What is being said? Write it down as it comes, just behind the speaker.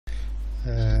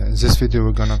In this video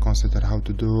we're gonna consider how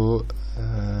to do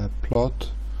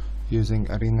plot using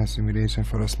arena simulation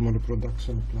for a small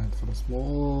production plant, for a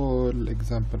small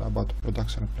example about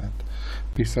production plant.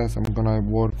 Besides, I'm gonna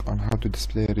work on how to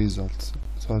display results.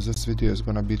 So this video is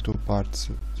gonna be two parts.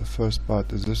 The first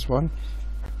part is this one,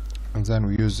 and then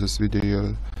we use this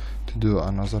video to do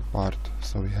another part.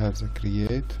 So we have the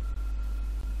create,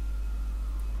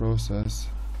 process,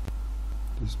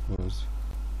 dispose.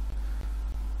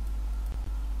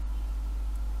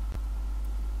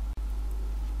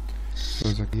 So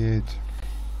the create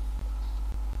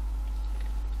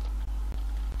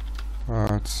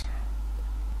parts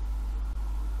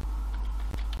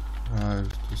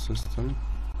drive to system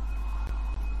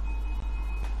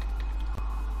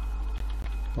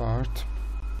part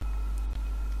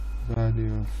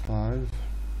value of 5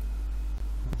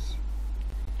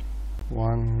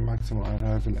 1 maximum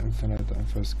arrival infinite and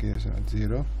first case at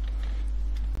 0.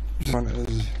 This one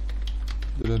is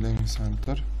drilling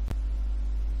center,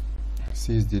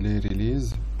 cease delay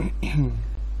release,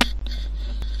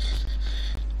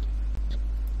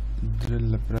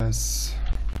 drill press,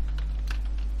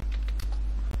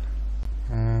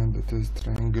 and it is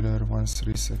triangular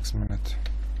 136 minute.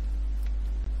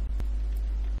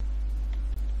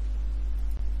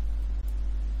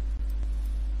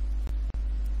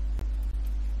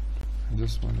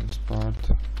 This one is part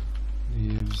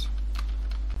leaves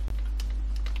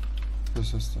the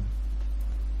system.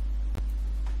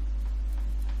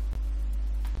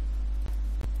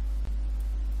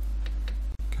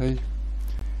 Okay,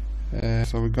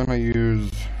 so we're gonna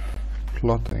use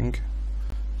plotting.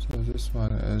 So this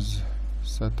one is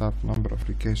setup number of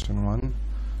application 1,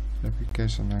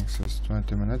 application access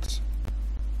 20 minutes,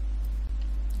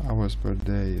 hours per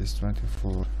day is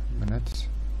 24 minutes,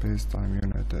 base time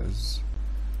unit is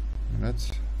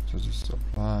minutes. So just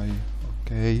apply,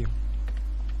 okay,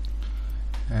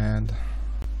 and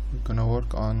we're gonna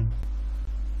work on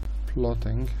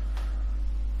plotting.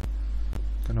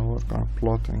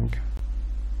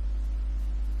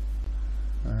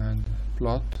 And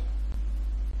plot,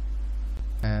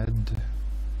 add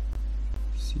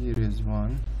series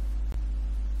 1.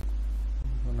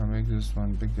 I'm gonna make this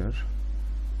one bigger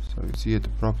so you see it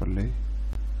properly.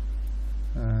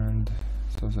 And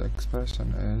so the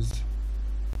expression is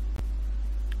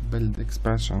build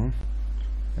expression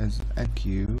is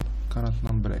NQ, current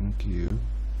number NQ,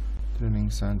 training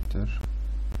center,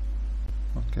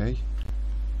 okay.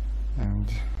 And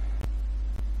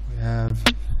we have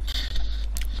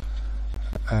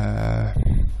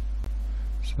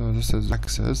so this is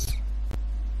access,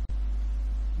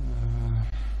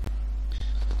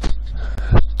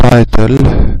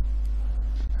 title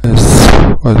is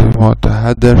what we want, a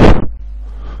header,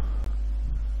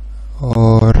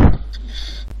 or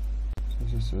so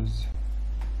this is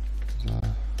the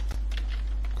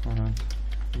current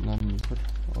number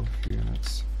of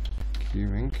units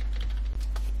queuing.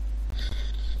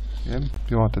 Yep,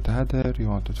 you wanted header, you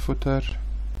wanted footer.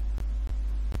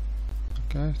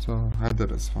 Okay, so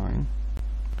header is fine.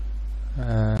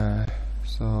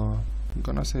 So I'm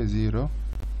gonna say 0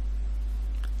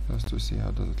 just to see how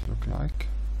does it look like,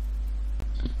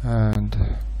 and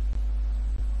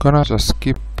gonna just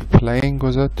keep playing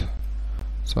with it.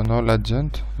 So no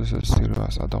legend, this is 0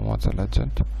 as I don't want the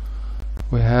legend.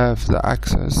 We have the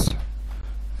axis,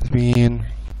 it mean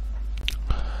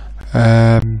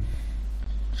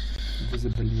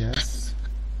visible, yes.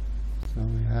 So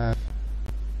we have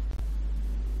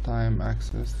time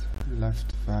axis,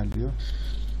 left value,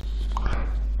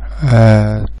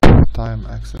 time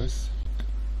axis,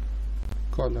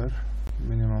 color,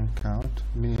 minimum count,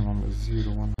 minimum is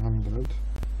 0 100.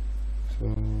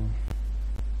 So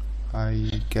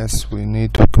I guess we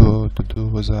need to go to do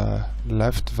with a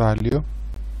left value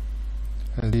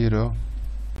 0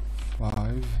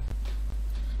 5.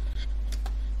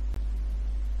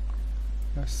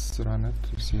 Let's run it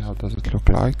to see how does it look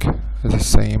like. It's the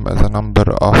same as the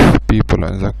number of people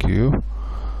in the queue,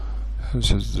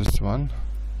 which is this one.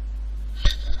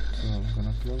 So I'm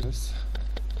gonna close this,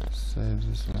 save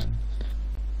this one,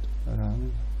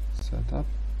 run, setup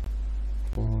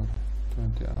for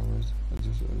 20 hours.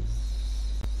 This is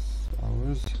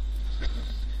hours,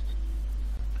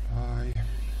 apply.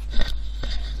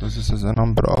 So this is the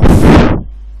number of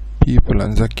people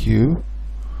in the queue,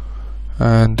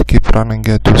 and keep running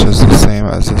it, which is the same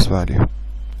as this value,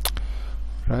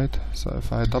 right? So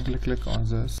if I double click on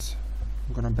this,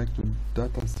 I'm gonna back to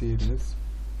data series,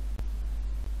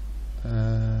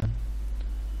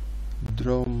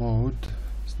 draw mode,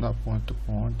 it's not point to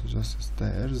point, just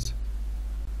stairs,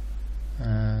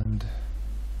 and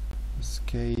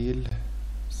scale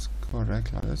for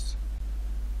rect like this.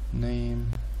 Name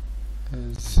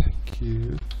is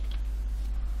Q.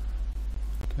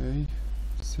 Okay,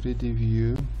 3D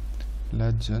view,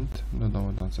 legend, no,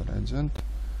 don't say legend.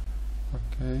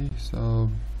 Okay, so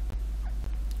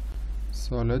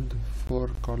solid, 4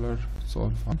 color, it's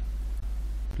all fine.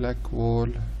 Black wall,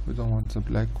 we don't want the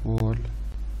black wall,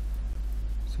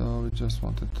 so we just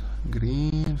want it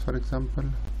green, for example.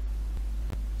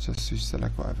 Just you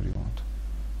select whatever you want,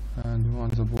 and we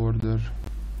want the border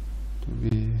to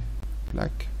be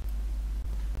black.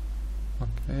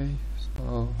 Okay,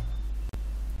 so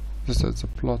this is the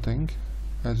plotting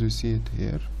as you see it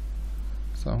here.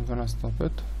 So I'm gonna stop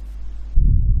it,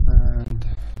 and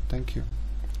thank you.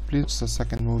 Please watch the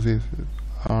second movie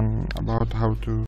on about how to